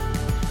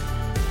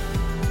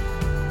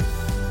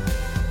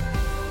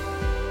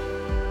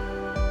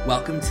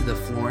Welcome to the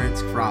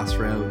Florence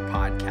Crossroad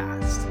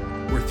Podcast.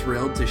 We're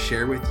thrilled to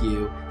share with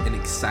you an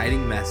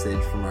exciting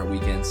message from our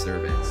weekend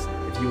service.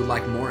 If you would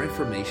like more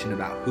information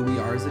about who we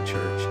are as a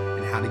church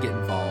and how to get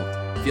involved,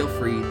 feel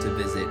free to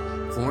visit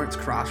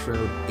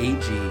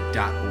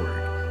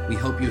florencecrossroadag.org. We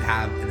hope you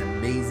have an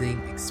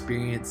amazing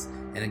experience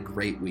and a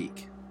great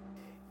week.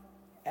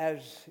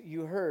 As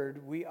you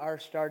heard, we are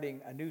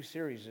starting a new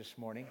series this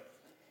morning.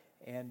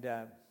 And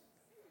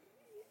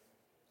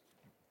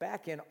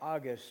back in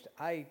August,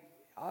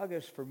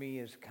 August for me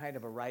is kind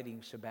of a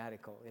writing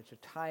sabbatical. It's a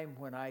time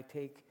when I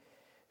take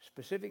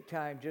specific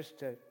time just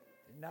to,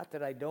 not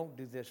that I don't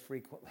do this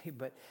frequently,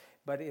 but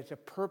it's a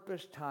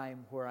purpose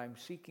time where I'm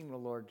seeking the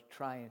Lord to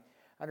try and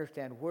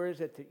understand where is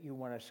it that you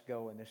want us to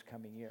go in this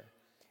coming year.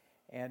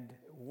 And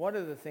one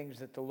of the things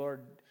that the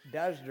Lord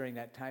does during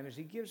that time is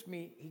He gives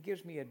me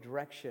a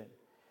direction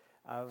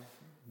of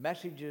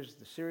messages,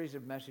 the series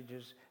of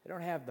messages. I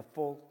don't have the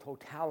full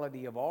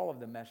totality of all of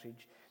the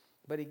message,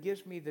 but He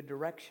gives me the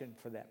direction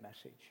for that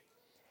message.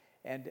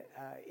 And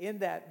in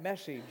that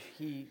message,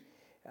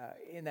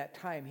 in that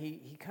time,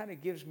 He kind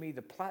of gives me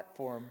the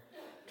platform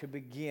to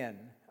begin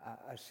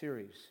a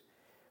series.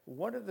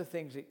 One of the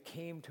things that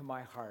came to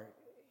my heart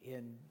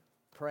in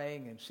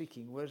praying and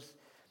seeking was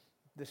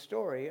the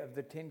story of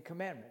the Ten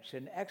Commandments.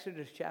 In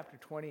Exodus chapter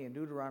 20 and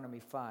Deuteronomy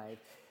 5,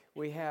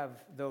 we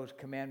have those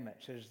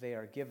commandments as they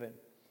are given.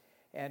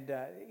 And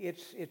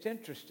it's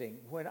interesting.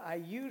 When I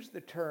use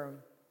the term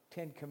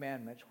Ten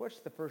Commandments, what's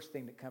the first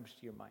thing that comes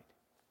to your mind?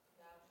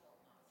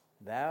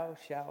 Thou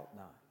shalt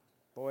not.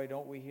 Boy,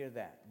 don't we hear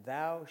that.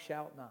 Thou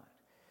shalt not.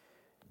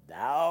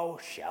 Thou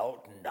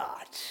shalt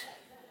not.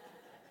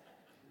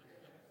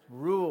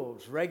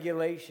 Rules,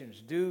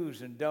 regulations,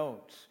 do's and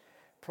don'ts,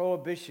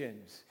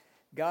 prohibitions,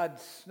 God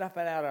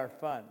snuffing out our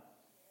fun.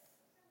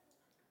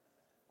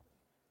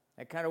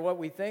 That kind of what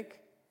we think?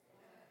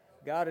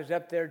 God is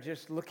up there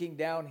just looking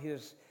down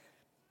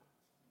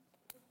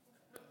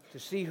to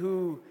see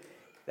who.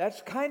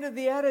 That's kind of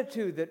the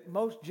attitude that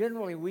most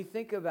generally we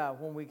think about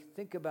when we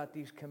think about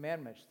these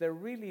commandments. They're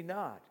really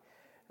not.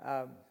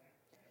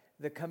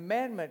 The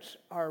commandments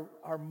are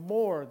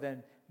more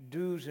than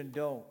do's and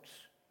don'ts.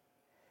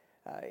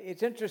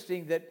 It's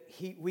interesting that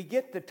we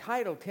get the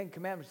title Ten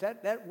Commandments.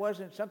 That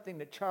wasn't something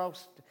that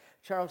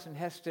Charlton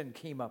Heston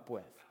came up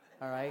with,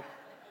 all right?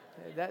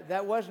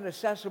 That wasn't a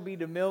Cecil B.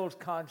 DeMille's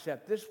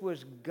concept. This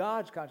was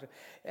God's concept.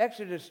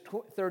 Exodus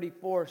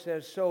 34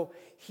 says, so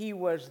he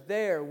was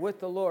there with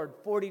the Lord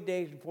 40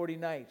 days and 40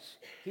 nights.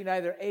 He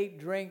neither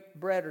drank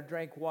bread or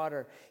drank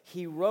water.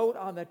 He wrote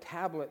on the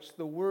tablets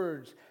the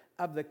words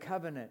of the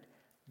covenant,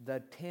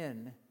 the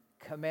Ten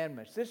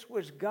Commandments. This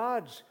was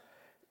God's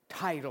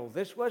title.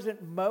 This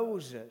wasn't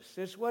Moses.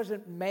 This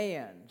wasn't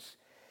man's.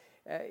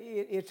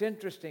 It's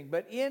interesting.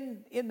 But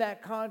in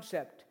that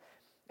concept,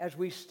 as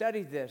we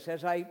studied this,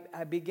 as I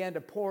began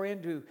to pour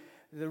into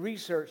the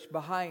research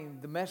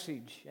behind the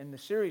message and the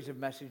series of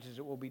messages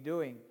that we'll be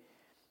doing,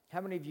 how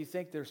many of you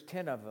think there's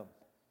 10 of them?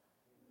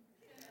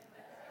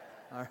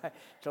 All right.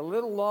 It's a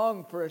little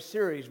long for a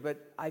series,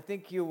 but I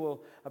think you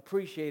will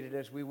appreciate it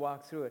as we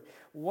walk through it.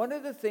 One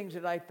of the things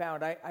that I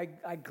found, I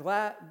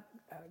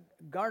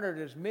garnered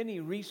as many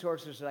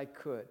resources as I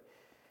could.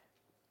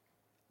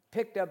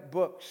 Picked up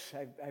books.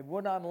 I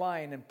went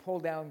online and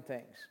pulled down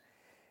things.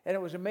 And it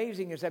was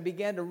amazing as I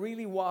began to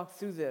really walk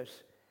through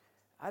this.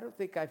 I don't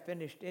think I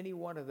finished any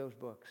one of those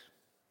books.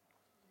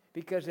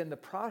 Because in the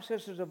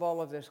processes of all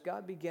of this,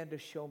 God began to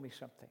show me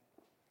something.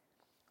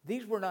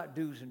 These were not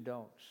do's and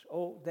don'ts.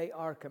 Oh, they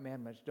are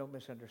commandments. Don't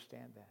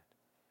misunderstand that.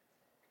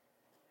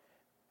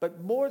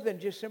 But more than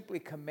just simply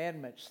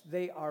commandments,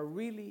 they are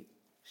really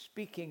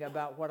speaking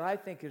about what I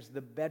think is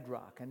the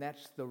bedrock, and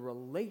that's the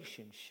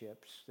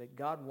relationships that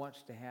God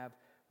wants to have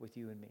with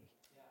you and me.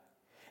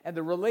 And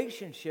the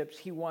relationships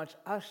He wants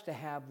us to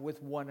have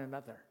with one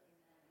another.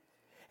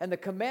 And the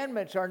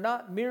commandments are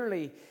not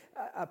merely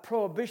a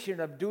prohibition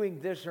of doing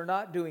this or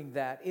not doing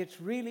that. It's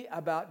really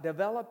about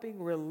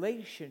developing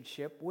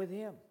relationship with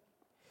Him.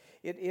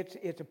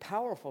 It's a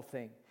powerful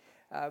thing.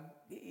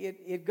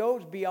 It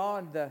goes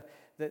beyond the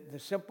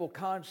simple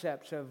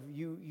concepts of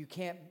you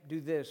can't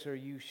do this or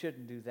you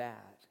shouldn't do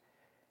that.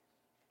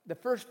 The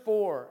first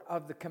 4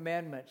 of the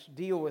commandments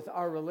deal with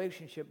our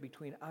relationship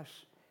between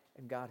us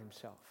and God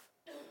Himself.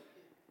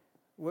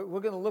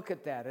 We're going to look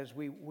at that as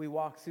we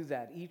walk through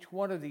that. Each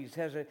one of these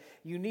has a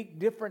unique,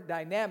 different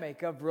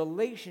dynamic of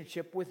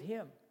relationship with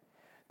Him.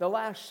 The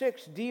last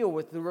 6 deal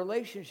with the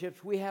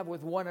relationships we have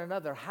with one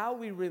another, how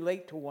we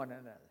relate to one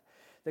another.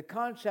 The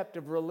concept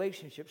of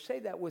relationship. Say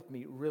that with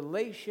me.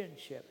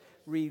 Relationship.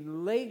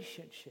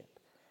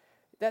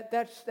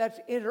 That's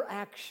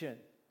interaction.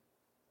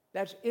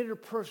 That's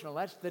interpersonal.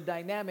 That's the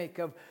dynamic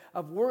of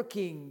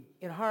working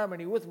in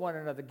harmony with one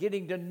another,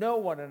 getting to know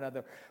one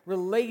another,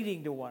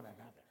 relating to one another.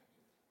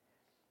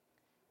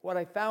 What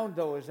I found,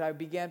 though, as I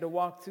began to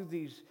walk through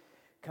these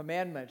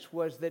commandments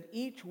was that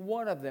each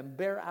one of them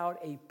bear out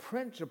a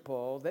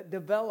principle that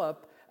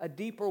develop a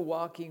deeper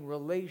walking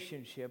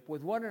relationship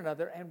with one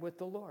another and with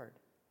the Lord.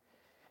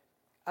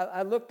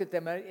 I looked at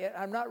them.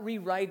 I'm not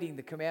rewriting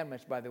the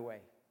commandments, by the way.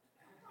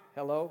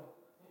 Hello?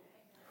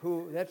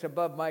 That's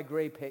above my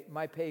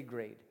pay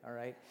grade, all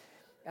right?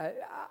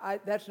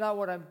 That's not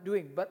what I'm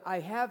doing. But I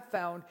have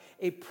found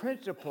a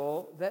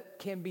principle that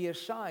can be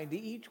assigned to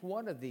each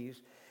one of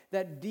these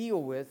that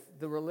deal with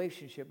the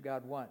relationship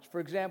God wants. For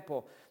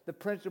example, the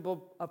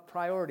principle of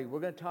priority. We're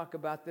going to talk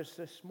about this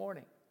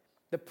morning.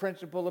 The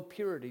principle of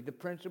purity, the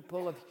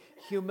principle of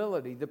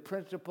humility, the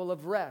principle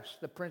of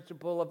rest, the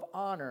principle of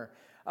honor,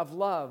 of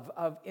love,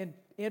 of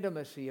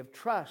intimacy, of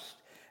trust,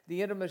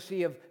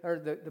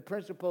 the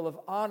principle of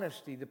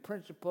honesty, the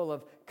principle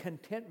of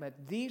contentment.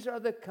 These are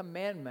the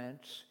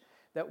commandments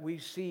that we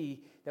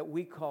see, that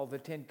we call the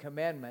 10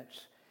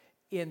 Commandments,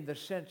 in the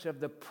sense of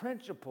the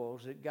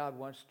principles that God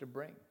wants to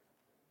bring.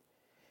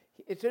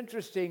 It's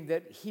interesting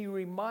that he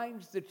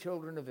reminds the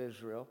children of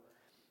Israel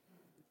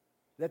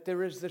that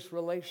there is this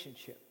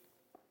relationship,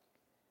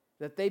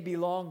 that they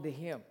belong to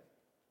him,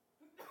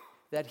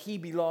 that he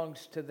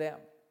belongs to them.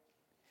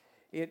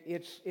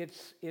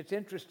 It's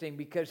interesting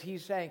because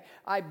he's saying,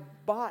 I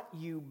bought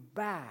you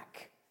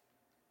back,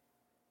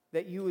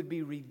 that you would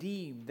be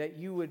redeemed, that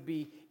you would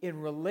be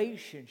in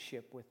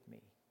relationship with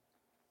me.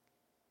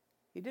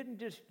 He didn't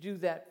just do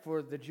that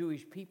for the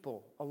Jewish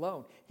people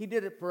alone. He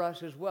did it for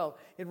us as well.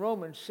 In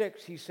Romans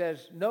 6, he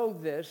says, know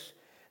this,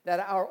 that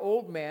our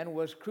old man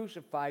was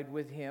crucified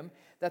with him,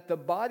 that the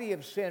body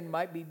of sin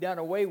might be done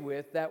away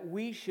with, that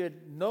we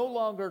should no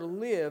longer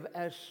live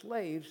as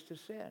slaves to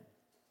sin.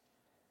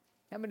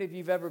 How many of you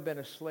have ever been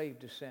a slave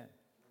to sin?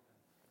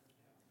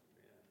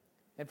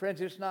 And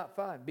friends, it's not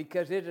fun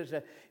because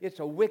it's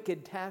a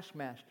wicked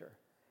taskmaster.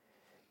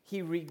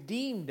 He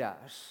redeemed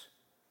us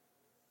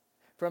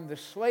from the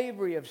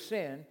slavery of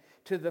sin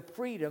to the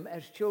freedom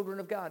as children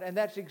of God. And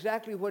that's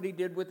exactly what he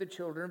did with the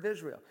children of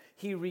Israel.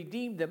 He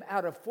redeemed them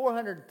out of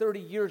 430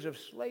 years of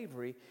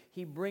slavery.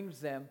 He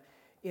brings them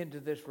into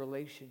this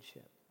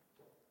relationship.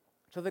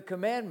 So the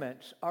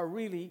commandments are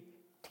really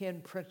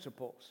 10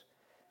 principles.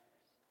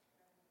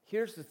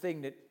 Here's the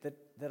thing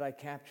that I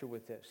capture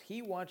with this.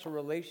 He wants a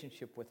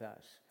relationship with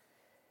us,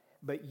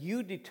 but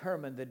you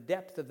determine the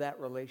depth of that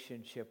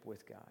relationship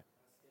with God.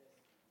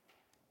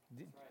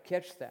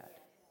 Catch that.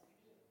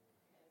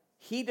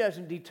 He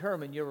doesn't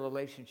determine your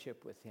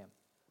relationship with him.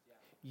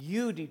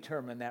 You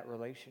determine that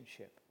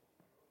relationship.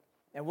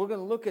 And we're going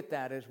to look at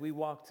that as we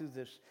walk through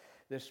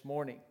this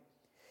morning.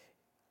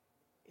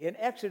 In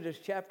Exodus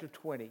chapter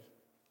 20,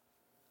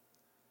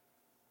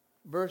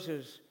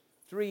 verse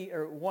 3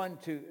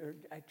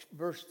 to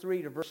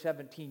verse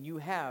 17, you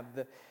have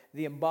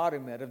the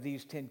embodiment of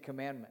these 10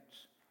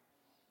 commandments.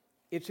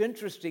 It's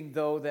interesting,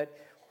 though, that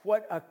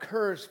what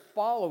occurs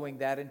following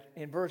that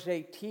in verse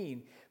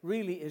 18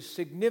 really is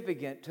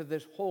significant to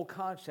this whole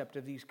concept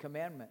of these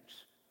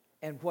commandments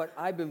and what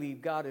I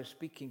believe God is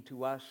speaking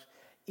to us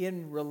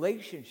in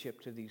relationship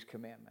to these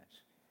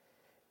commandments.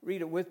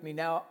 Read it with me.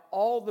 Now,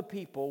 all the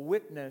people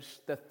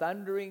witnessed the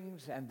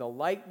thunderings and the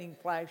lightning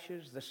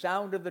flashes, the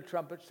sound of the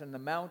trumpets and the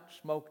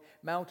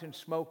mountain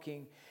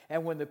smoking.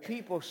 And when the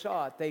people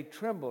saw it, they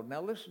trembled.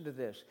 Now listen to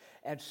this.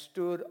 And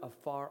stood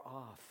afar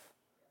off.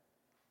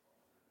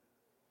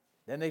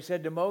 Then they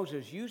said to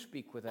Moses, you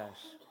speak with us,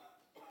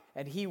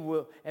 and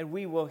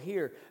we will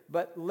hear.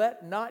 But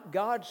let not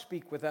God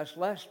speak with us,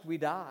 lest we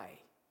die.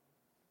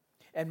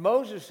 And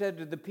Moses said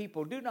to the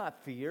people, do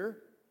not fear,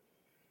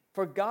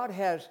 for God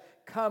has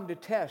come to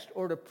test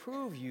or to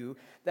prove you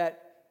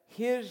that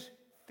his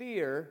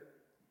fear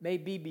may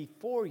be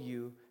before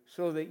you,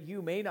 so that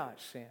you may not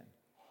sin.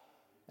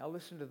 Now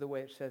listen to the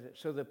way it says it.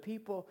 So the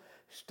people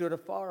stood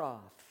afar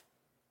off,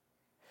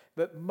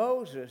 but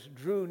Moses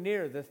drew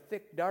near the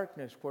thick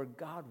darkness where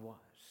God was.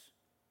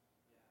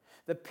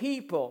 The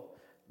people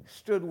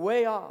stood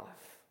way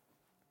off.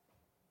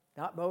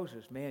 Not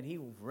Moses, man, he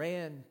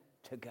ran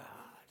to God.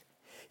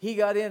 He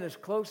got in as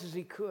close as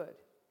he could.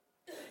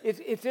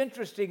 It's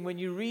interesting when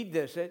you read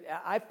this.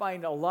 I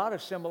find a lot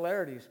of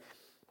similarities.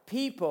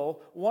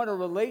 People want a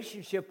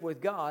relationship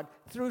with God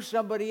through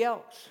somebody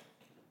else.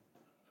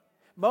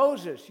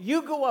 Moses,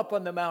 you go up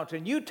on the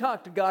mountain, you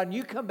talk to God, and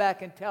you come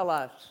back and tell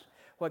us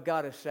what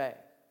God is saying.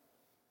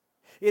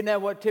 Isn't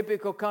that what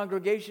typical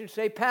congregations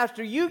say?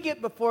 Pastor, you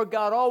get before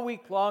God all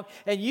week long,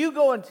 and you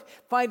go and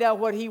find out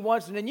what he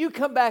wants, and then you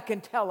come back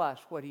and tell us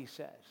what he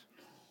says.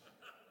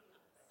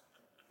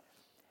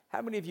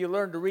 How many of you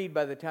learned to read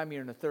by the time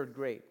you're in the third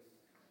grade?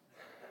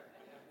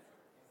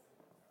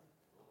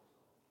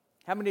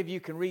 How many of you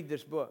can read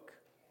this book?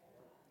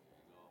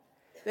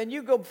 Then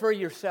you go for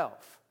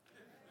yourself.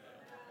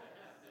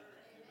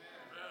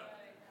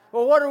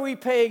 Well, what are we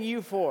paying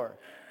you for?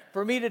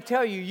 For me to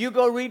tell you, you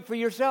go read for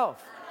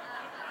yourself.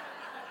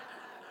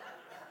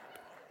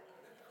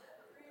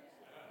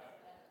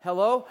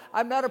 Hello?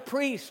 I'm not a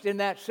priest in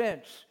that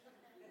sense.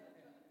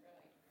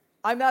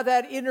 I'm not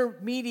that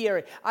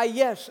intermediary. I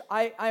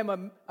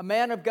am a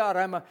man of God.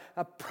 I'm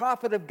a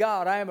prophet of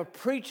God. I am a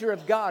preacher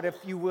of God, if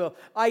you will.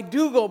 I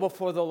do go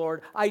before the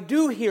Lord. I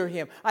do hear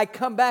him. I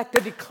come back to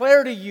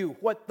declare to you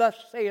what thus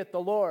saith the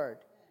Lord.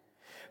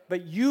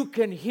 but you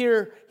can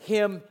hear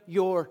Him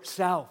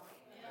yourself.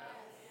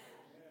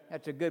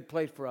 That's a good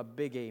place for a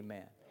big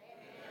amen.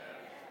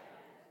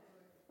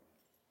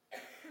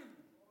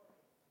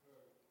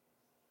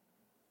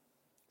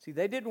 See,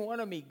 they didn't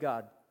want to meet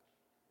God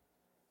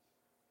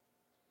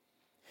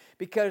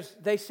because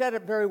they said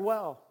it very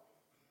well.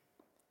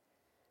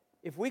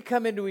 If we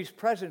come into His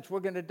presence, we're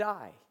going to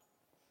die.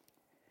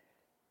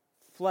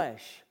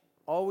 Flesh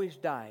always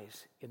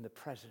dies in the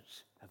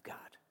presence of God.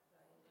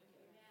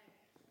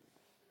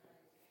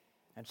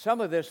 And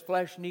some of this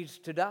flesh needs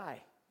to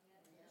die.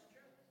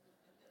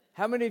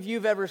 How many of you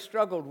have ever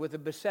struggled with a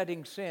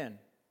besetting sin?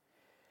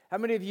 How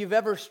many of you have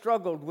ever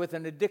struggled with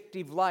an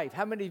addictive life?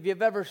 How many of you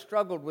have ever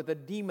struggled with a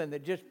demon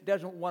that just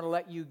doesn't want to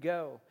let you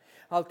go?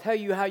 I'll tell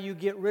you how you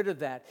get rid of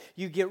that.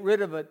 You get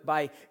rid of it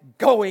by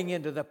going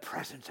into the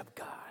presence of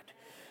God.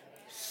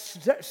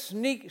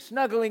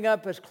 Snuggling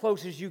up as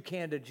close as you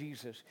can to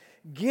Jesus.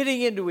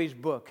 Getting into His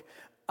book.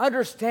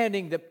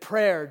 Understanding that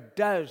prayer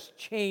does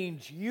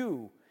change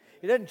you.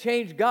 It doesn't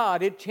change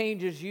God, it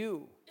changes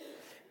you.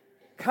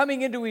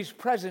 Coming into His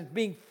presence,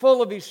 being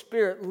full of His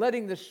Spirit,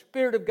 letting the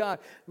Spirit of God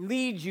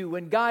lead you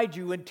and guide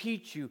you and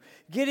teach you.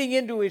 Getting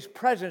into His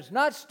presence,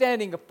 not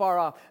standing afar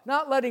off,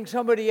 not letting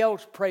somebody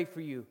else pray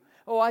for you.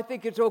 Oh, I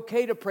think it's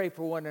okay to pray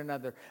for one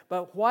another,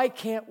 but why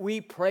can't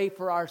we pray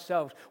for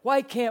ourselves?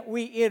 Why can't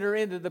we enter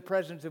into the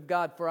presence of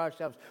God for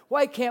ourselves?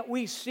 Why can't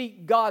we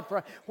seek God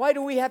for? Why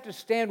do we have to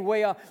stand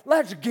way off?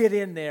 Let's get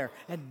in there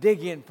and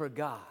dig in for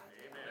God.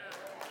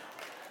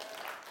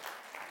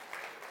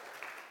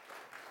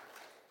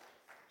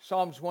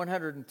 Psalms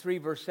 103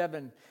 verse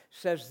 7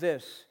 says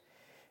this,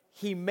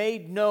 He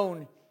made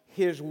known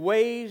His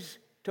ways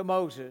to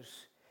Moses,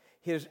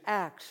 His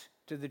acts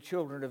to the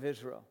children of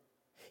Israel.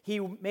 He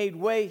made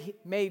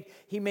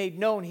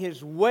known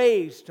His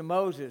ways to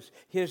Moses,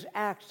 His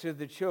acts to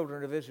the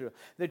children of Israel.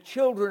 The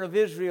children of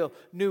Israel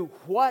knew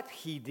what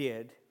He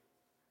did.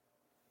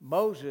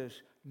 Moses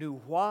knew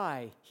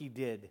why He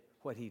did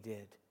what He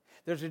did.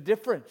 There's a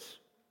difference.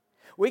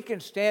 We can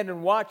stand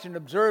and watch and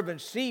observe and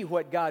see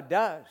what God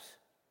does.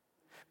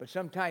 But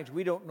sometimes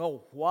we don't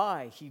know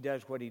why He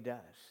does what He does.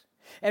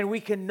 And we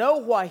can know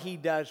why He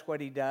does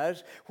what He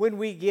does when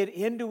we get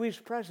into His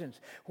presence,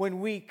 when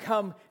we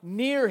come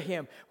near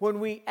Him, when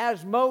we,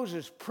 as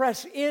Moses,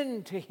 press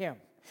into Him.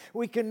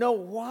 We can know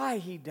why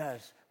He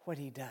does what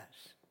He does.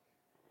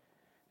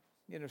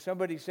 You know,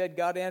 somebody said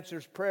God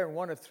answers prayer in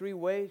one of three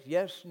ways,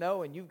 yes,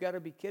 no, and you've got to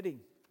be kidding.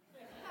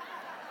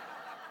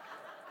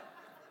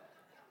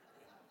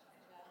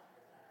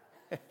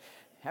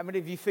 How many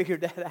of you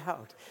figured that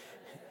out?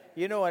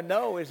 You know, a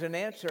no is an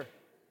answer.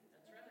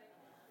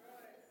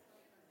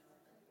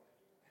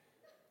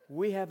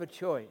 We have a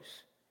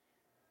choice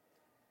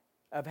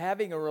of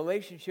having a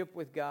relationship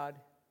with God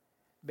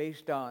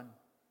based on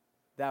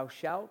thou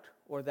shalt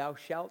or thou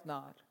shalt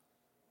not.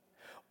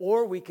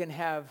 Or we can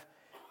have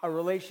a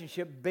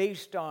relationship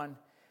based on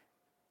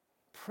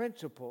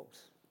principles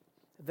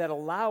that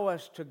allow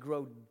us to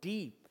grow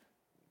deep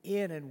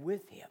in and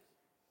with Him.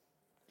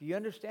 Do you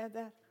understand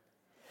that?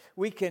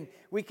 We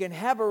can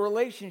have a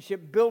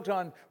relationship built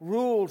on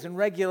rules and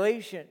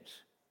regulations.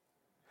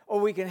 Or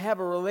we can have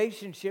a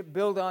relationship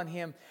built on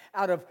Him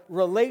out of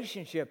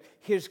relationship,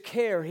 His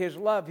care, His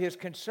love, His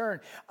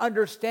concern,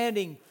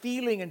 understanding,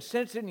 feeling, and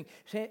sensing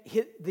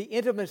the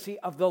intimacy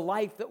of the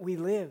life that we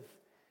live.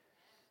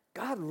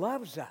 God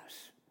loves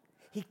us.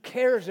 He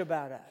cares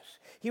about us.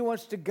 He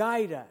wants to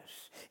guide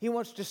us. He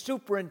wants to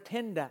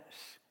superintend us.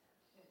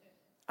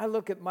 I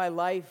look at my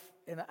life,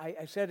 and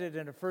I said it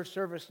in the first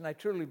service, and I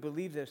truly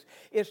believe this.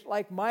 It's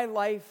like my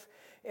life,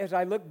 as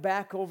I look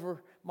back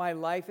over my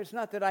life, it's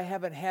not that I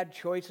haven't had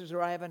choices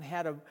or I haven't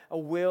had a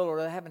will or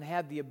I haven't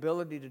had the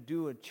ability to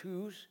do and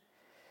choose.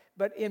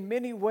 But in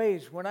many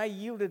ways, when I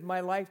yielded my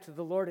life to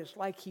the Lord, it's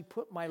like He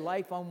put my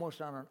life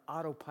almost on an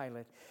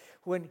autopilot.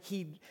 When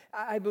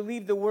I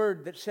believe the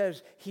word that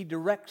says He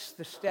directs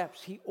the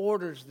steps, He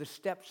orders the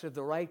steps of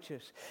the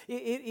righteous.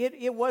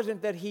 It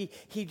wasn't that He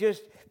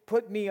just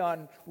put me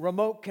on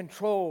remote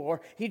control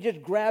or He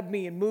just grabbed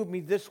me and moved me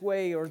this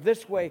way or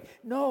this way.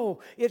 No,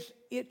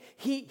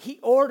 He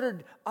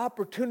ordered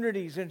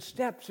opportunities and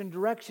steps and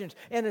directions.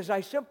 And as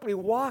I simply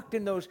walked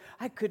in those,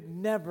 I could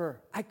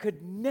never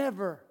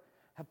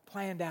have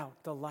planned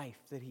out the life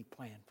that He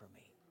planned for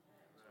me.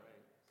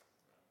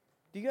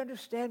 Do you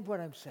understand what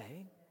I'm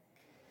saying?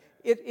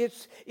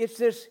 It's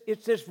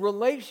this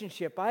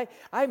relationship.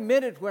 I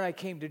meant it when I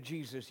came to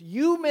Jesus.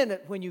 You meant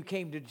it when you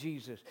came to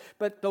Jesus.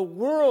 But the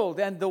world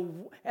and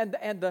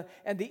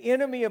the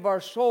enemy of our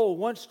soul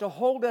wants to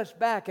hold us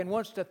back and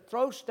wants to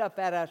throw stuff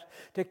at us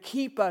to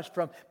keep us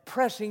from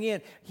pressing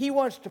in. He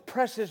wants to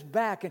press us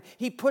back, and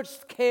he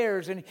puts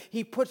cares and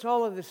he puts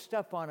all of this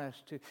stuff on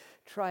us to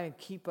try and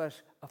keep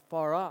us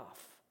afar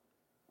off.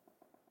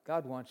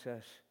 God wants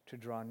us to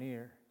draw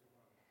near.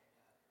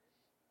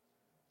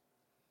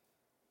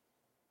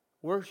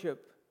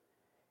 Worship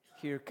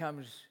here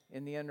comes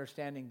in the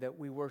understanding that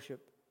we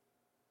worship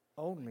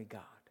only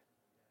God.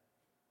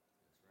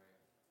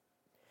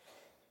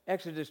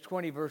 Exodus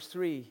 20 verse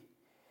 3,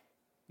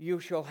 You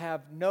shall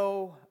have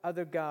no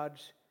other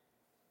gods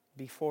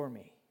before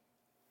me.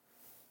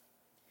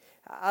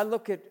 I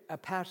look at a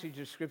passage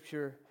of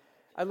Scripture,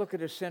 I look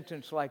at a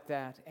sentence like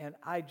that, and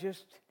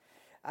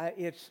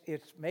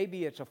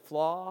maybe it's a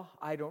flaw,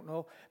 I don't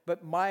know,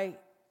 but my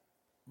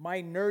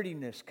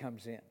nerdiness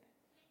comes in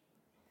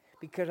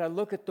because I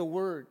look at the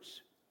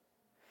words,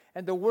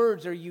 and the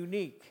words are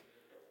unique.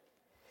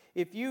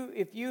 If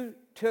you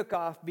took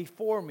off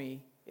before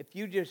me, if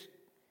you just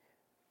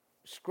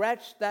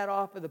scratched that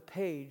off of the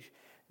page,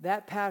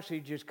 that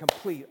passage is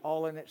complete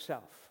all in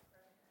itself.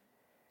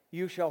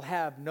 You shall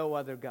have no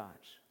other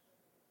gods.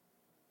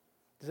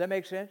 Does that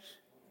make sense?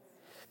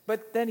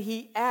 But then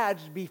he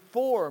adds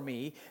before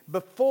me.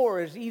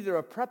 Before is either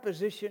a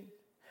preposition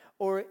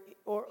or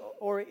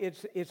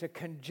it's a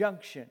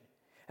conjunction.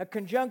 A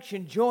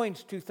conjunction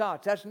joins two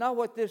thoughts. That's not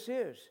what this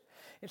is.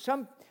 In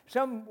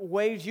some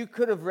ways you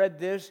could have read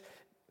this,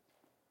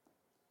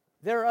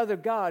 there are other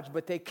gods,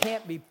 but they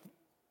can't be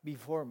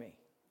before me.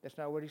 That's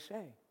not what he's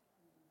saying.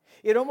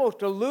 It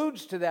almost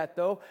alludes to that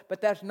though,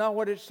 but that's not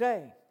what it's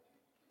saying.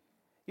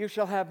 You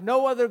shall have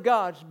no other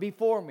gods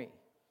before me.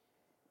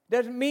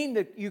 Doesn't mean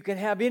that you can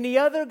have any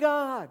other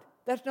God.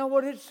 That's not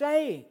what it's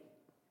saying.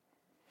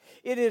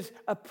 It is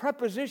a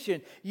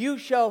preposition. You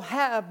shall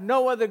have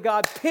no other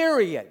God,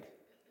 period.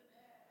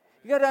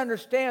 You got to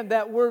understand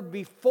that word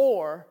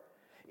before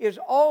is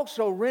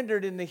also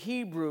rendered in the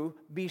Hebrew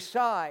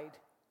beside,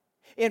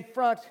 in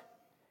front,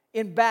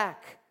 in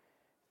back,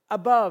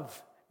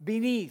 above,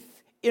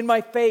 beneath, in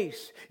my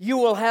face. You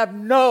will have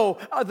no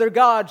other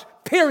gods,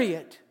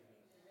 period.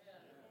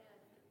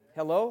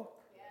 Hello?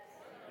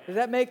 Does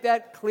that make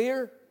that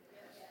clear?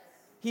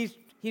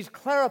 He's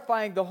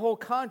clarifying the whole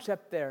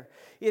concept there.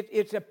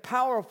 It's a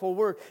powerful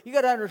word. You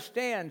got to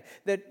understand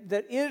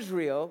that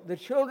Israel, the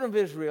children of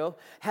Israel,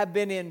 have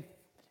been in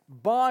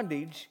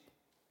bondage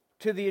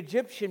to the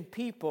Egyptian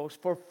peoples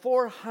for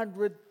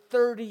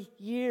 430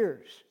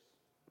 years.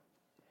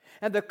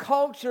 And the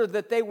culture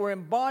that they were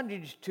in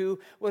bondage to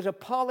was a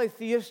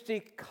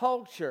polytheistic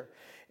culture,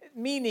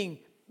 meaning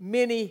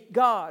many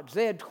gods.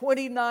 They had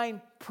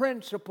 29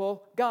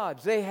 principal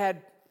gods. They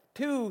had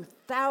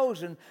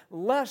 2,000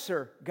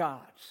 lesser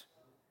gods.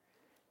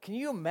 Can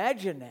you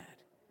imagine that?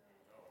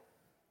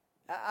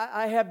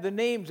 I have the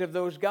names of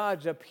those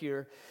gods up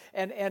here,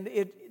 and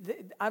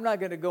I'm not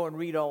going to go and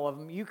read all of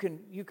them. You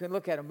can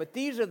look at them. But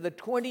these are the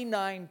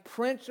 29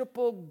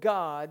 principal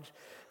gods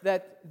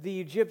that the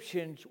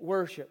Egyptians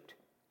worshipped.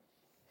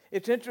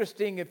 It's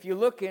interesting, if you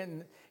look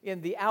in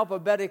the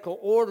alphabetical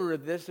order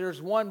of this,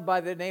 there's one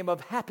by the name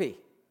of Happy.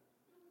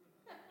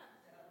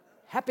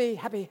 Happy,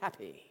 happy,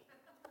 happy.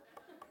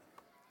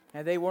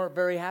 And they weren't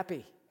very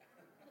happy.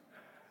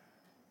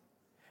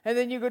 And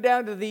then you go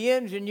down to the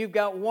ends and you've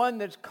got one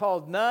that's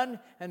called None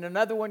and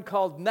another one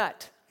called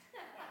Nut.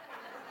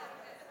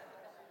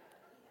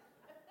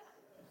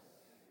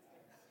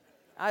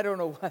 I don't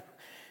know what.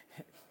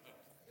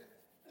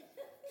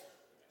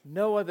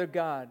 No other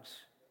gods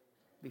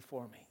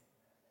before me.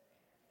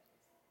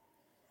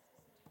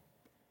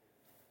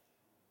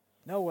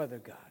 No other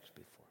gods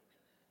before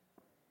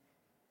me.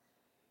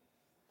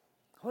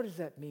 What does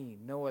that mean,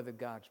 no other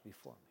gods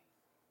before me?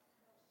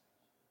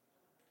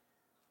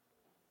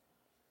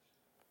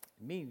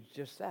 It means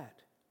just that.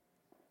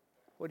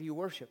 What do you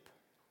worship?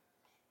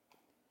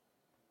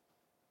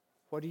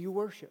 What do you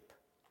worship?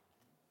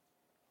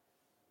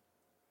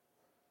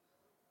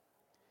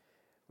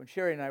 When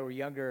Sherry and I were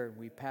younger and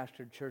we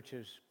pastored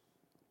churches,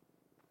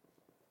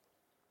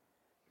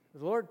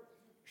 the Lord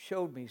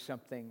showed me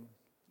something,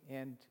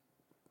 and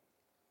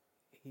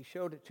He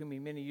showed it to me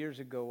many years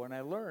ago, and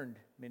I learned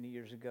many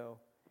years ago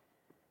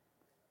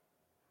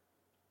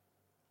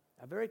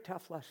a very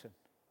tough lesson.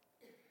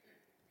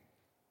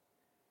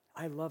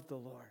 I love the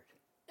Lord.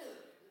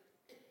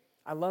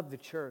 I love the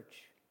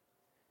church.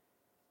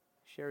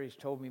 Sherry's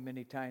told me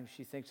many times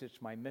she thinks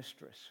it's my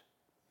mistress.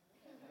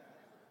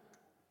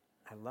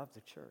 I love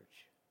the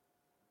church.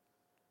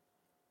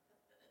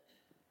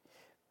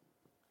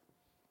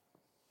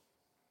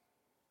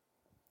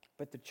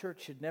 But the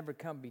church should never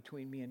come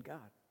between me and God.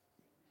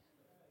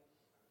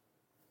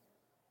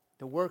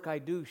 The work I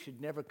do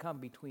should never come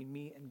between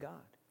me and God.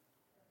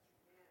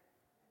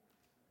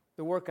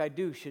 The work I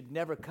do should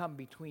never come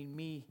between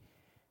me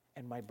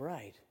and my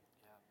bride.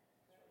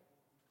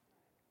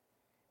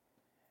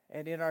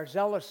 And in our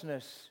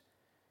zealousness,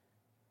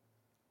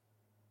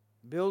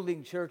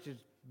 building churches,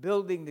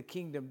 building the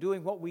kingdom,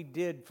 doing what we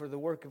did for the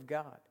work of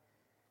God.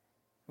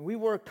 And we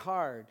worked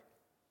hard,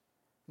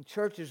 and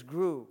churches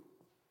grew.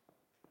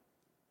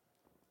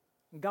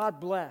 And God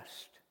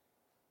blessed.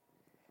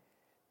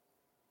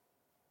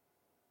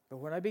 But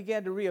when I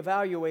began to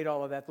reevaluate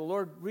all of that, the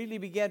Lord really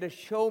began to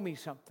show me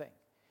something.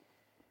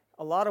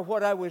 A lot of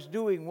what I was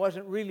doing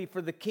wasn't really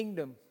for the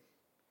kingdom.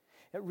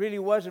 It really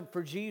wasn't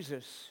for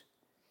Jesus.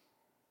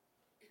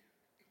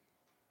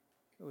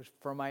 It was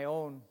for my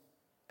own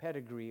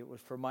pedigree. It was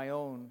for my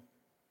own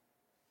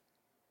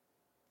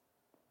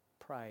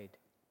pride. It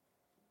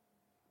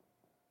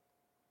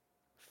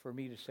was for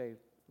me to say,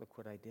 look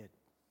what I did.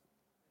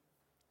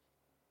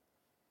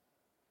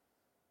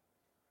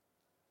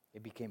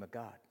 it became a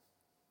god.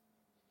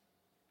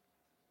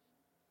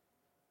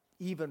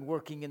 Even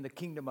working in the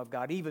kingdom of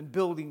God, even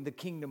building the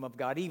kingdom of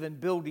God, even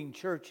building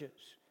churches.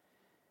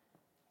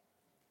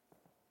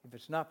 If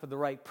it's not for the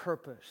right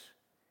purpose,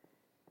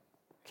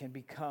 can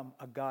become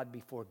a god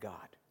before God.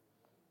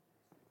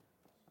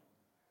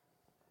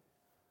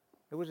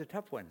 It was a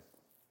tough one.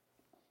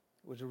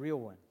 It was a real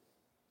one.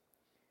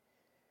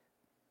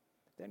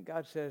 But then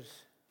God says,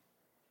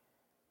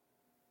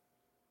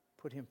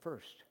 put him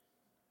first.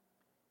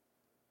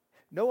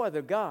 No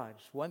other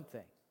gods, one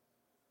thing.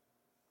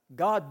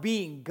 God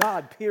being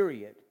God,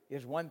 period,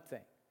 is one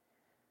thing.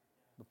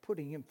 But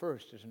putting him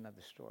first is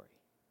another story.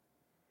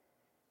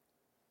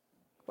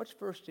 What's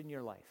first in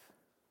your life?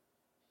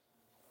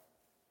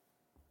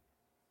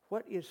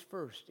 What is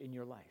first in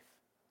your life?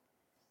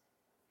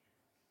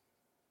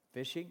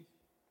 Fishing?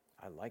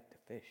 I like to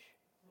fish.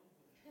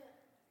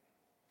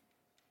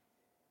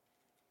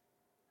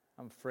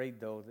 I'm afraid,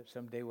 though, that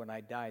someday when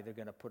I die, they're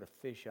going to put a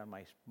fish on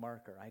my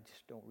marker. I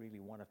just don't really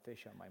want a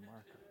fish on my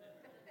marker.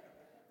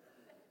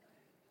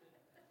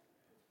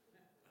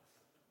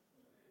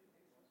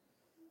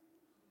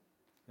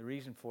 The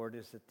reason for it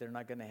is that they're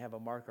not going to have a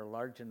marker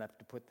large enough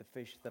to put the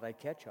fish that I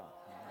catch on.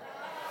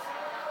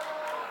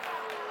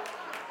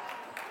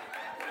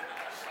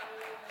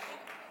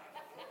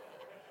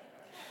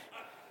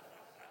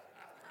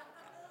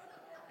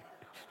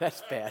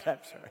 That's bad, I'm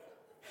sorry.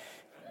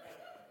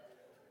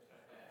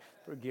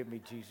 Forgive me,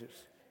 Jesus,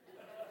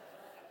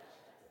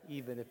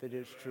 even if it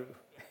is true.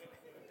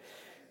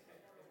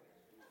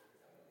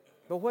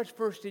 But what's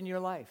first in your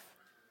life?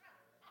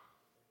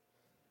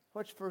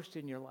 What's first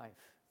in your life?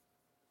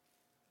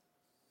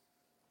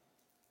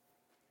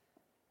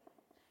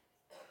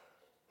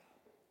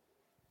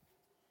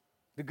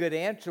 The good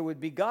answer would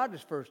be God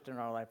is first in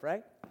our life,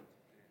 right?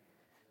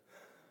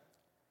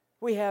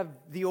 We have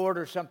the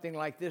order something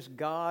like this: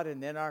 God,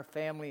 and then our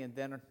family, and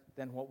then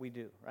what we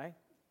do, right?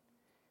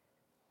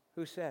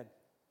 Who said?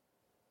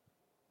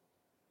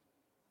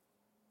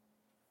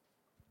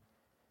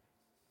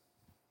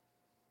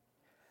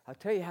 I'll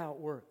tell you how it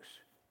works.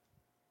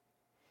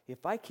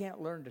 If I can't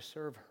learn to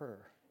serve her,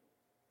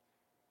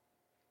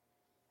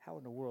 how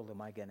in the world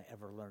am I going to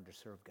ever learn to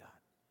serve God?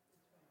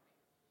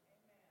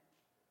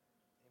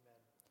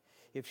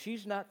 If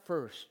she's not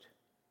first,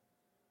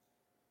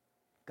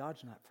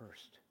 God's not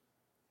first.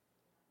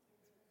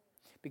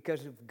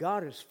 Because if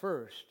God is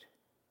first,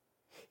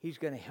 he's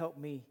going to help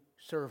me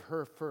serve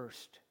her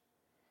first.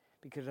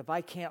 Because if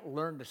I can't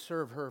learn to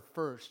serve her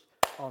first,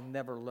 I'll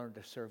never learn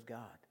to serve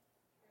God.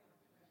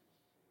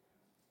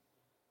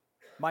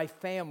 My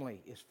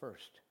family is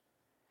first.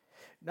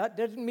 That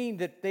doesn't mean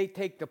that they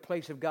take the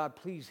place of God.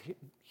 Please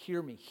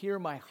hear me. Hear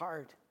my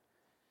heart.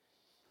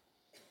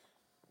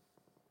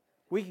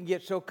 We can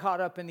get so caught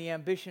up in the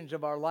ambitions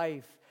of our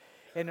life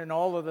and in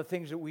all of the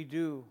things that we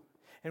do.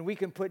 And we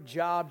can put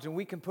jobs, and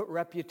we can put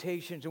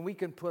reputations, and we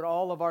can put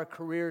all of our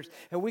careers,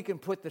 and we can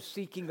put the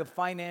seeking of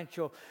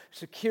financial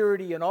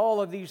security and all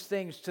of these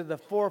things to the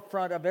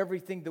forefront of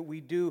everything that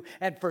we do,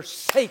 and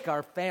forsake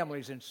our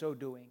families in so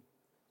doing.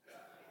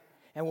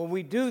 And when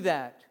we do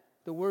that,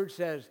 the Word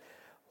says,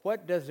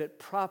 what does it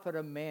profit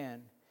a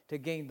man to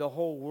gain the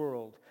whole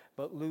world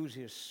but lose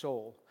his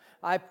soul?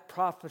 I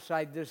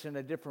prophesied this in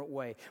a different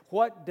way.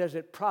 What does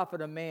it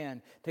profit a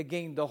man to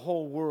gain the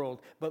whole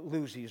world but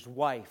lose his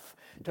wife,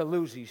 to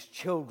lose his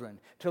children,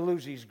 to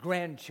lose his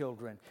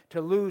grandchildren, to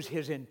lose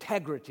his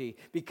integrity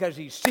because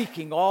he's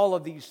seeking all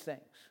of these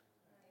things?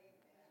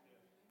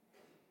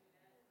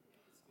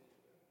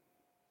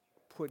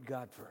 Put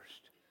God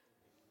first.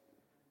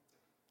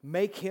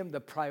 Make him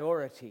the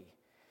priority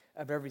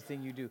of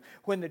everything you do.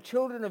 When the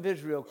children of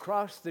Israel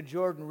crossed the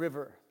Jordan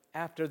River,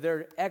 after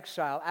their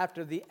exile,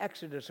 after the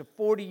exodus of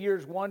 40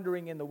 years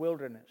wandering in the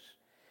wilderness,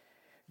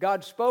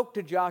 God spoke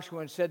to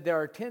Joshua and said, there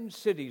are 10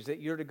 cities that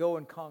you're to go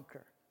and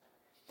conquer.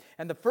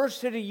 And the first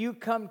city you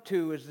come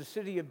to is the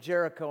city of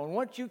Jericho. And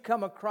once you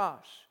come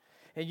across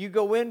and you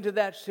go into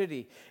that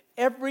city,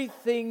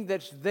 everything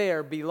that's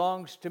there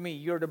belongs to me.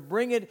 You're to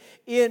bring it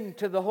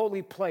into the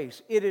holy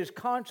place. It is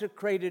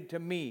consecrated to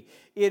me.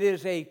 It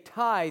is a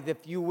tithe, if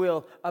you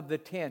will, of the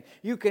 10.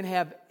 You can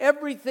have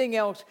everything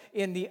else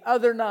in the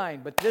other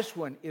 9, but this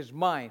one is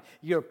mine.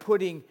 You're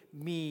putting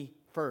me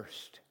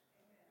first.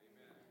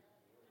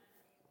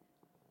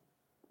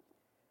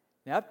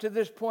 Now, up to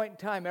this point in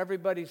time,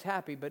 everybody's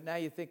happy, but now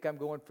you think I'm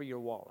going for your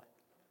wallet.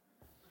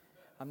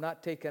 I'm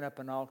not taking up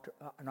an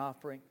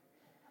offering.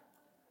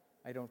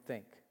 I don't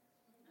think.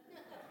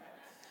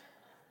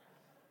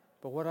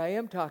 But what I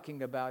am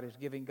talking about is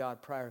giving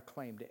God prior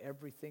claim to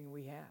everything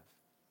we have.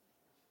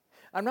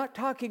 I'm not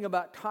talking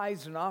about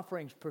tithes and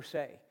offerings per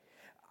se.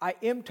 I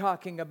am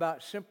talking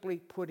about simply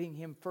putting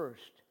him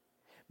first,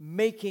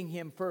 making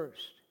him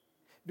first.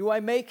 Do I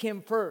make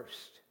him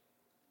first?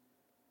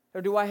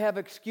 Or do I have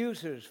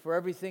excuses for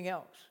everything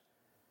else?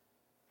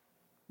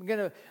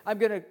 I'm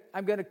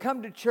gonna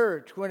come to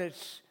church when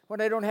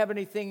I don't have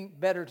anything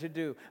better to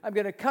do. I'm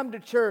going to come to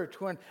church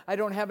when I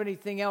don't have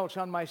anything else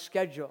on my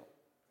schedule.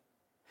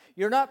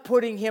 You're not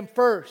putting him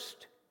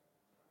first.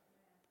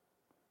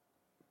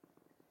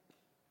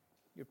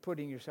 You're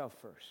putting yourself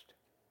first.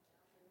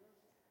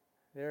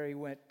 There he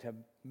went to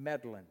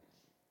meddling.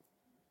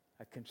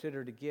 I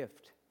considered a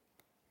gift.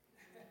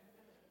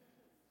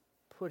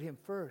 Put him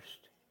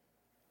first.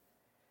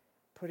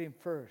 Put him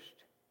first.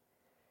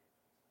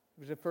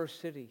 It was the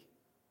first city.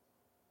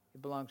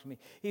 It belongs to me.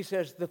 He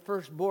says, the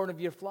firstborn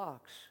of your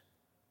flocks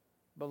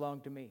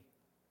belong to me.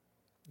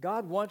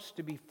 God wants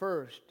to be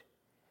first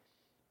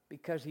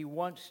because He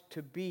wants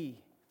to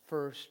be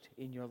first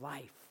in your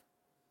life.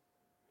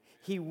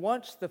 He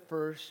wants the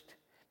first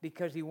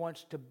because He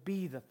wants to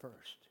be the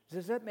first.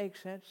 Does that make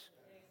sense?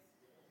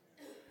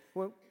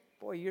 Well,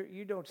 boy,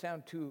 you don't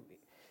sound too...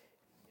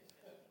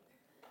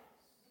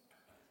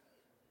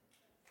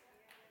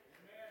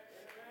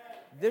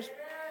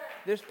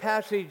 This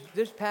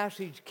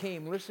passage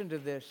came, listen to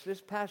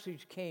this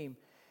passage came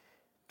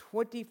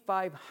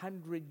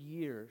 2,500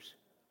 years.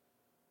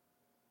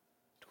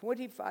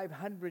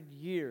 2,500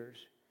 years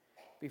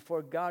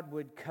before God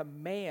would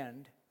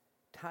command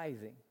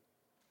tithing.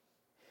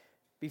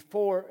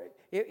 Before,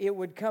 it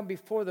would come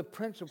before the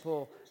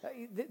principle,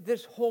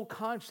 this whole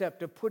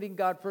concept of putting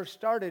God first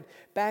started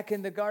back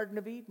in the Garden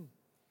of Eden.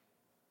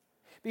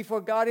 Before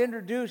God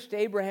introduced to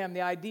Abraham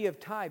the idea of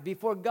tithe,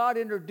 before God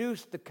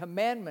introduced the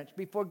commandments,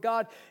 before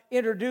God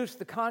introduced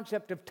the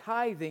concept of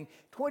tithing,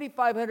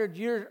 2,500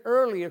 years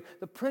earlier,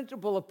 the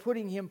principle of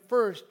putting Him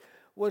first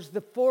was the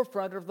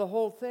forefront of the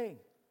whole thing.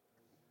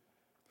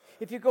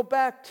 If you go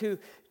back to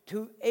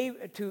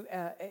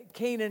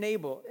Cain and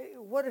Abel,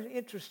 what an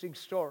interesting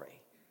story.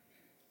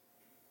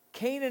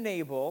 Cain and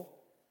Abel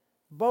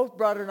both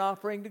brought an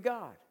offering to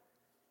God.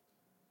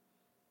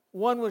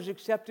 One was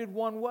accepted,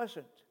 one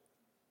wasn't.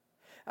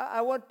 I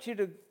want you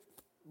to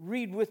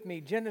read with me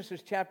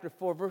Genesis chapter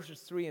 4, verses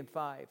 3 and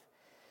 5.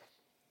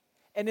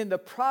 And in the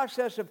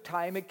process of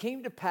time, it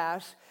came to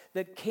pass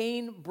that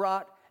Cain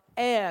brought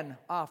an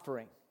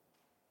offering.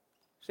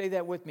 Say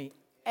that with me,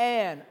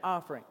 an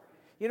offering.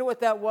 You know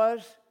what that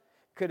was?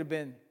 Could have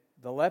been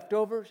the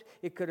leftovers.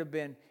 It could have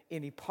been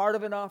any part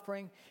of an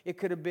offering. It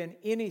could have been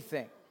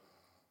anything.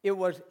 It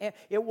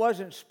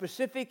wasn't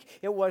specific.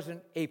 It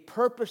wasn't a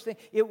purpose thing.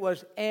 It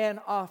was an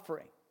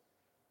offering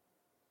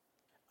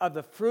of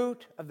the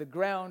fruit of the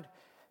ground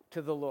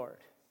to the Lord.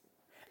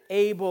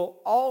 Abel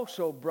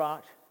also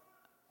brought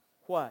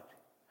what?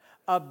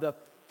 Of the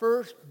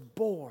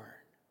firstborn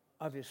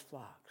of his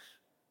flocks.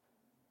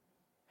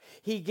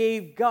 He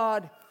gave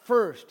God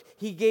first.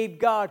 He gave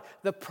God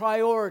the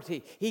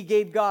priority. He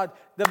gave God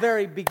the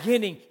very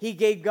beginning. He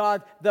gave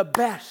God the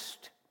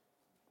best.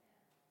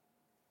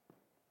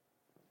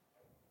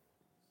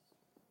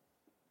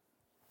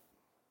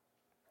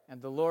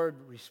 And the Lord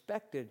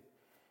respected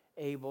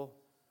Abel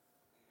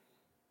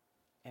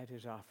and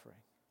his offering.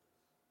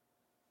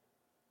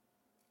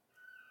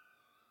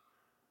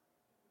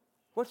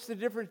 What's the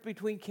difference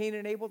between Cain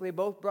and Abel? They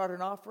both brought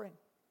an offering.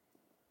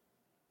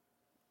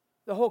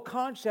 The whole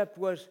concept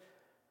was,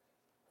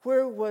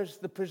 where was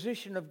the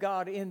position of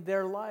God in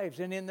their lives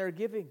and in their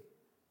giving?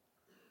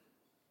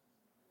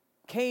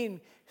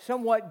 Cain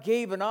somewhat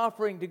gave an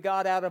offering to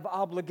God out of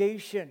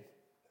obligation.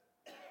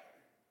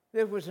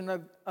 There was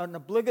an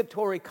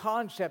obligatory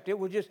concept. It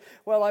was just,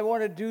 well, I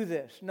want to do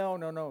this.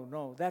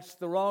 No. That's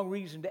the wrong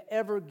reason to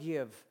ever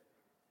give.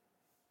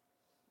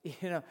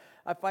 You know,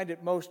 I find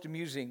it most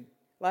amusing.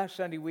 Last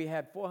Sunday we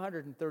had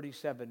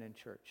 437 in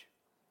church.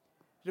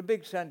 It was a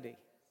big Sunday.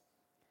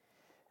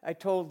 I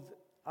told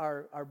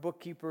our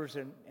bookkeepers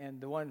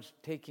and the ones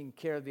taking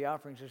care of the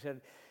offerings, I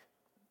said,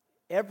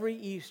 every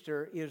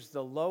Easter is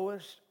the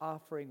lowest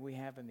offering we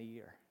have in the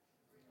year.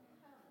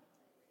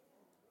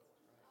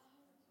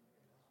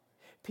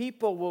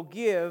 People will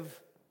give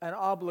an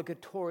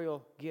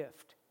obligatorial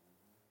gift.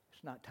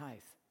 It's not tithe.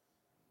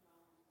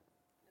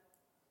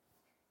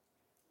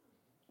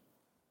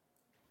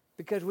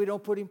 Because we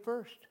don't put Him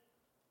first.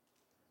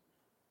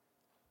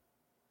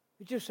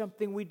 It's just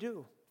something we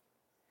do.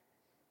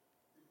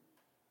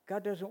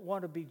 God doesn't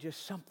want to be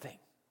just something.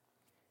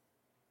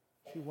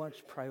 He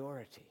wants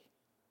priority.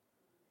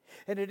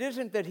 And it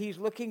isn't that He's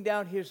looking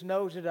down His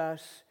nose at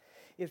us.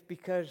 It's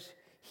because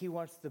He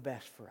wants the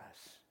best for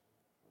us.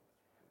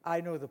 I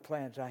know the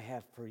plans I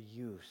have for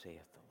you,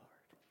 saith the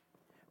Lord.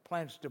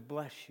 Plans to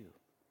bless you,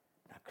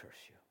 not curse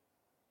you.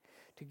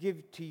 To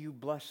give to you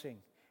blessing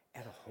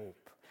and a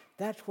hope.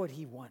 That's what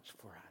He wants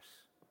for us.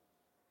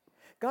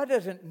 God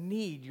doesn't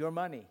need your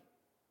money.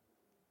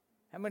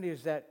 How many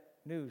is that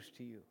news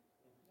to you?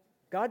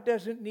 God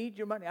doesn't need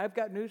your money. I've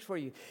got news for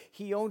you.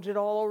 He owns it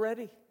all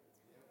already.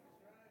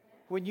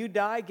 When you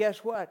die,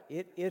 guess what?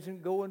 It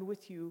isn't going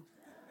with you.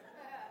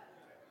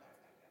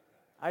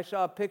 I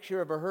saw a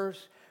picture of a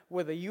hearse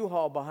with a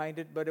U-Haul behind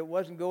it, but it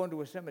wasn't going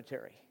to a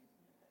cemetery.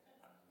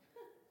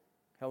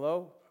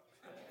 Hello?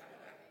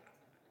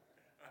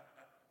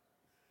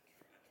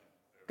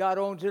 God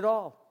owns it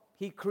all.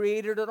 He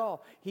created it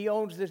all. He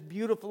owns this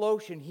beautiful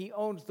ocean. He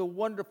owns the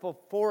wonderful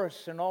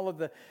forests and all of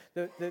the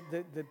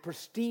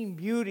pristine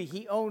beauty.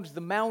 He owns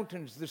the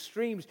mountains, the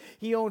streams.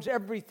 He owns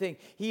everything.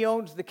 He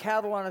owns the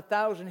cattle on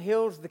 1,000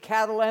 hills, the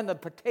cattle and the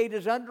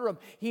potatoes under them.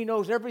 He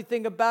knows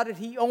everything about it.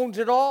 He owns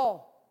it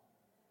all.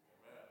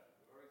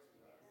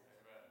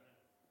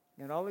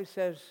 And all he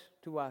says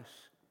to us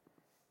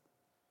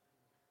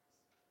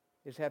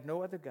is have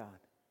no other God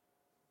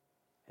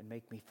and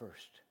make me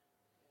first.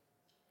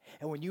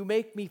 And when you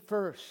make me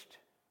first,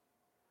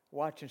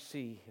 watch and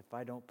see if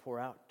I don't pour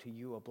out to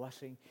you a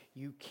blessing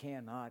you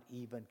cannot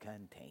even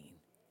contain.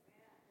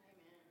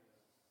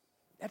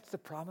 That's the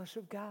promise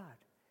of God.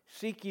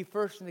 Seek ye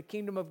first in the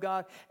kingdom of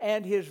God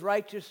and His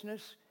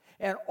righteousness,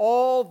 and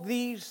all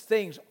these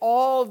things,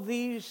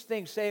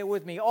 say it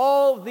with me,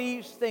 all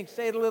these things,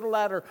 say it a little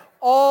louder,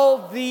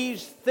 all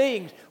these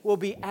things will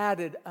be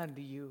added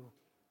unto you.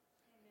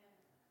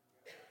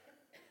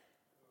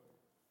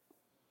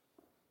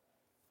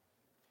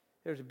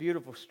 There's a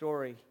beautiful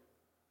story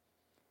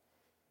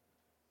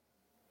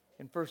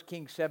in 1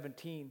 Kings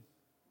 17.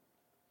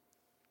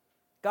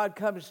 God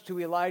comes to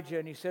Elijah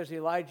and he says,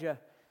 Elijah,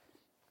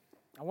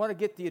 I want to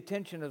get the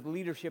attention of the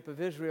leadership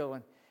of Israel.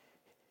 And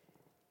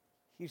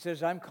he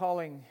says, I'm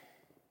telling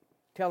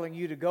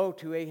you to go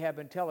to Ahab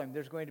and tell him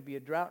there's going to be a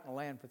drought in the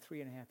land for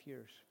 3.5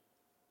 years.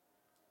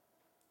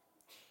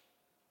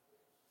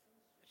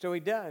 So he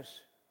does.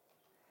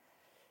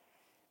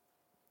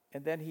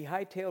 And then he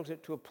hightails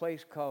it to a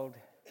place called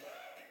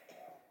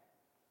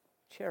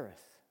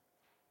Cherith.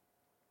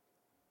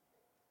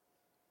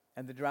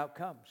 And the drought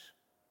comes.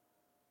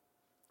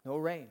 No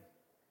rain.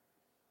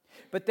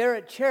 But there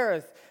at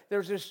Cherith,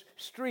 there's this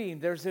stream,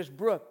 there's this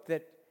brook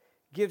that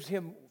gives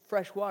him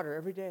fresh water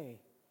every day.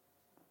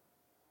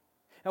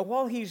 Now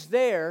while he's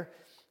there,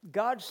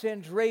 God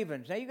sends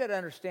ravens. Now you got to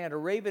understand, a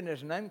raven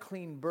is an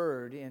unclean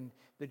bird in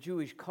the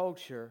Jewish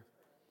culture.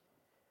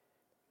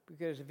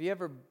 Because if you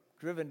ever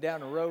driven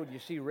down a road, you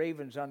see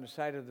ravens on the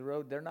side of the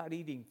road, they're not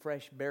eating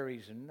fresh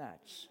berries and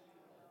nuts.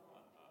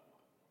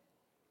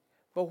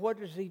 But what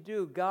does he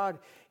do? God,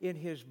 in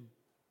his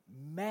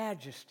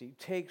majesty,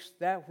 takes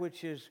that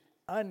which is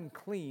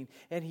unclean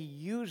and he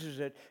uses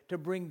it to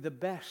bring the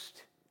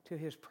best to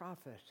his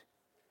prophet.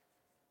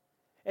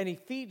 And he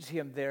feeds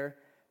him there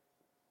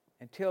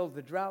until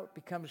the drought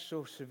becomes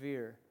so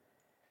severe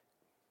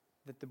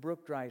that the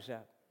brook dries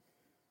up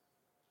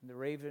and the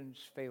ravens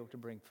fail to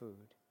bring food.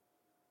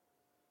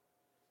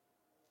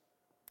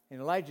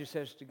 And Elijah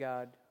says to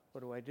God,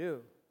 what do I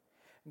do?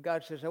 And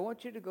God says, I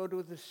want you to go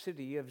to the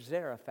city of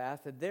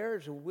Zarephath, and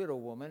there's a widow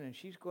woman, and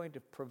she's going to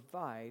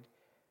provide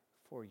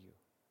for you.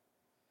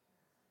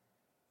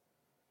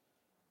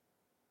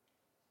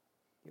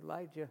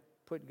 Elijah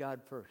put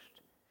God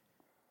first.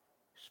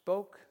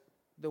 Spoke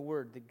the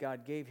word that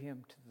God gave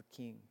him to the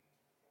king.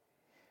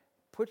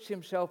 Puts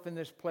himself in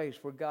this place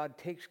where God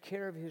takes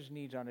care of his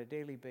needs on a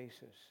daily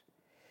basis.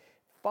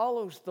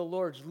 Follows the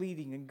Lord's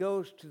leading and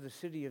goes to the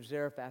city of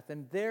Zarephath,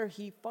 and there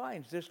he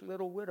finds this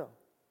little widow.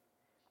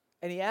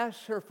 And he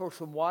asks her for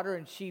some water,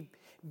 and she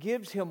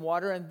gives him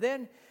water, and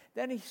then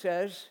he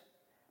says,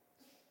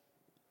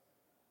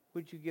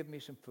 would you give me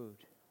some food?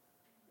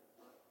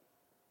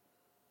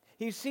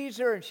 He sees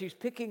her, and she's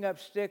picking up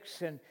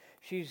sticks, and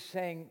she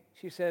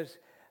says,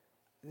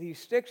 these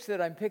sticks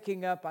that I'm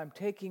picking up, I'm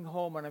taking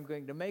home, and I'm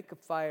going to make a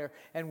fire,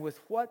 and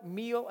with what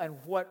meal and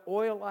what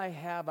oil I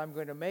have, I'm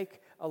going to make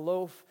a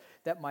loaf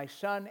that my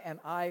son and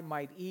I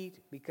might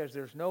eat, because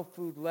there's no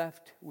food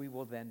left, we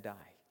will then die.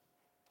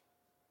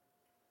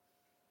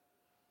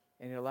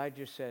 And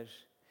Elijah says,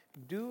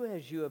 do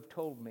as you have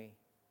told me,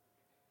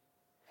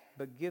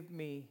 but give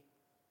me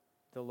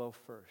the loaf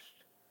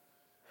first.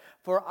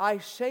 For I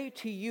say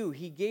to you,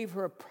 he gave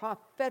her a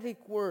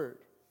prophetic word,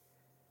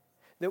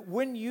 that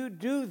when you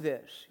do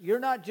this, you're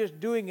not just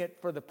doing it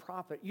for the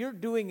prophet, you're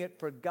doing it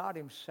for God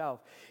himself.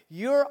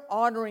 You're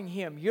honoring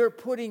him. You're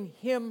putting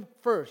him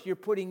first. You're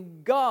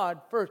putting God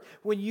first.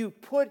 When you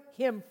put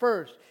him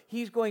first,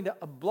 he's going to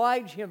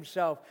oblige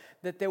himself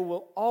that there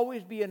will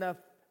always be enough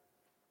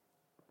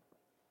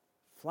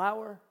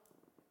flour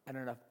and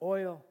enough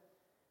oil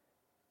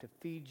to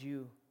feed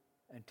you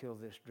until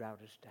this drought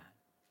is done.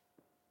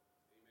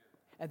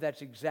 And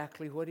that's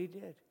exactly what he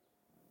did.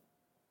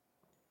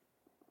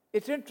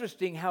 It's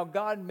interesting how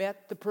God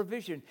met the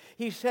provision.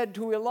 He said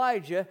to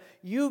Elijah,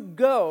 you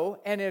go,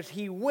 and as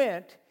he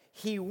went,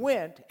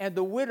 and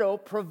the widow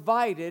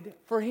provided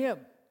for him.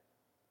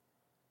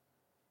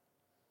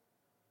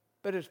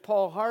 But as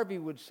Paul Harvey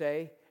would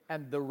say,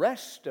 and the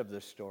rest of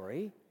the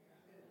story,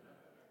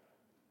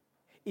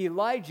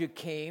 Elijah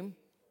came,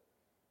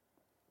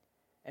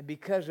 and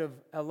because of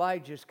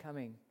Elijah's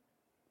coming,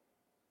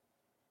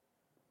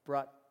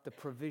 brought the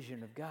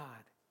provision of God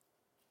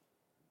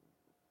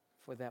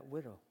for that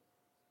widow.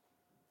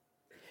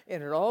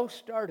 And it all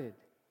started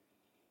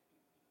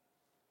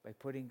by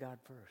putting God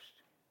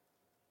first.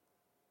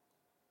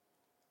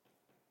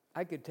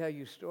 I could tell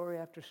you story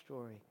after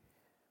story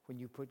when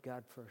you put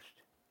God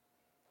first.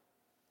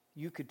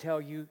 You could tell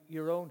you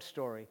your own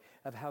story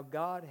of how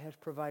God has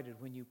provided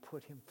when you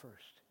put him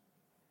first.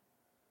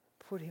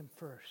 Put him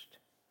first.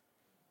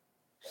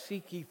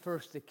 Seek ye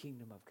first the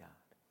kingdom of God.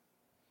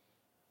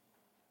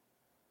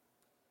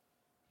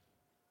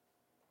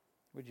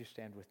 Would you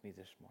stand with me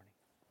this morning?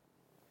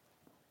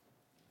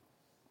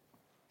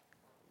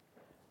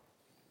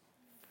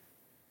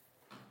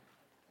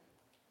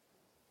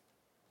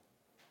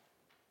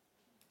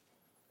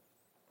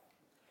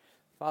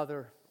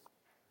 Father,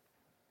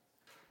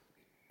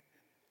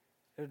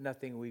 there's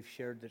nothing we've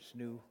shared that's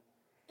new.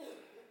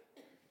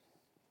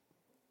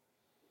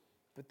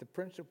 But the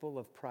principle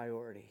of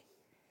priority,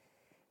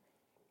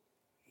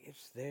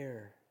 it's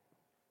there.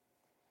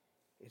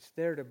 It's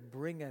there to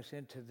bring us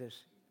into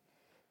this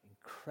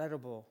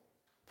incredible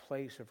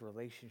place of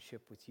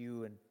relationship with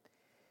you, and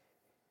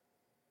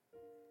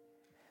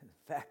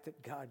the fact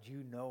that, God,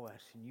 you know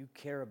us and you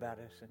care about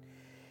us and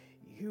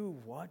you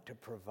want to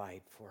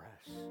provide for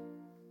us.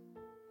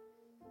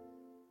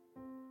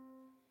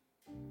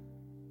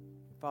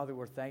 Father,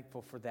 we're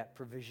thankful for that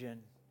provision.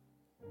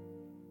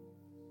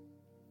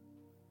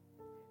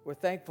 We're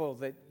thankful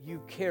that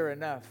you care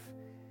enough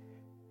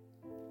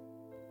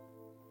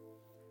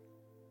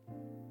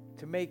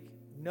to make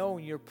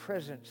known your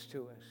presence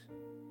to us.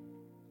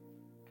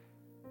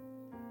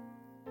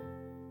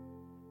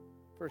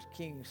 1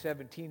 Kings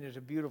 17 is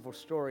a beautiful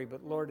story,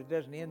 but Lord, it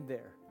doesn't end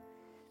there.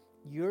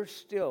 You're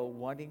still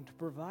wanting to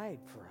provide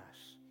for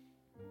us.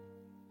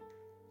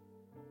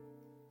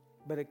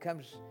 But it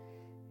comes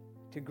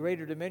to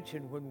greater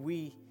dimension when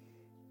we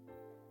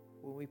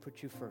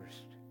put you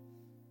first.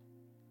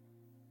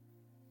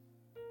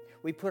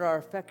 We put our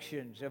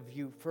affections of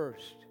you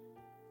first.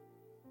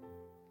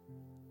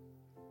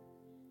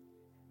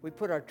 We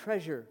put our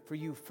treasure for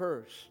you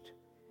first.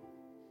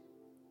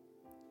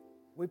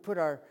 We put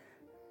our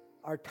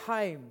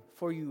time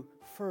for you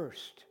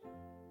first.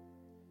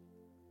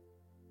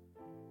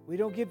 We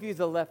don't give you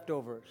the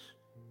leftovers.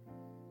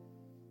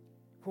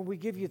 When we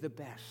give you the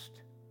best.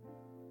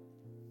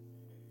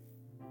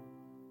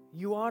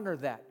 You honor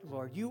that,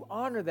 Lord. You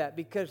honor that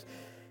because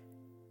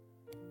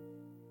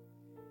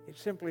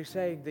it's simply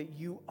saying that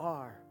you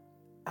are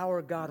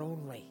our God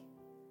only.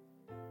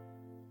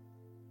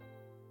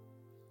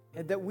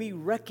 And that we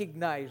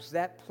recognize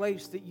that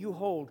place that you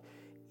hold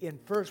in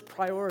first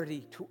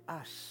priority to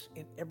us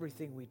in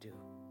everything we do.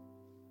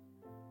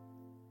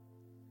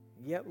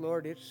 Yet,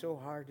 Lord, it's so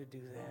hard to do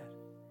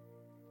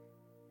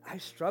that. I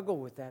struggle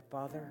with that,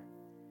 Father.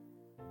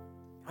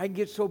 I can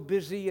get so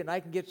busy and I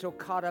can get so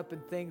caught up in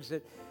things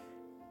that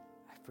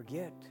I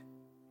forget.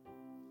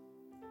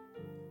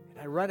 And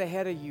I run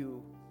ahead of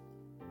you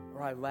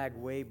or I lag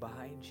way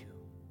behind you.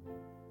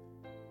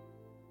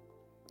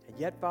 And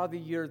yet, Father,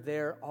 you're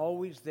there,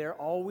 always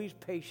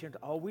patient,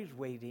 always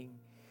waiting,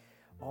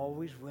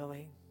 always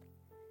willing.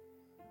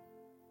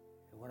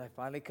 And when I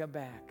finally come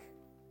back,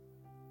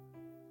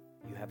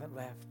 you haven't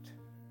left.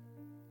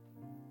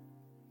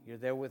 You're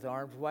there with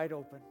arms wide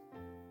open.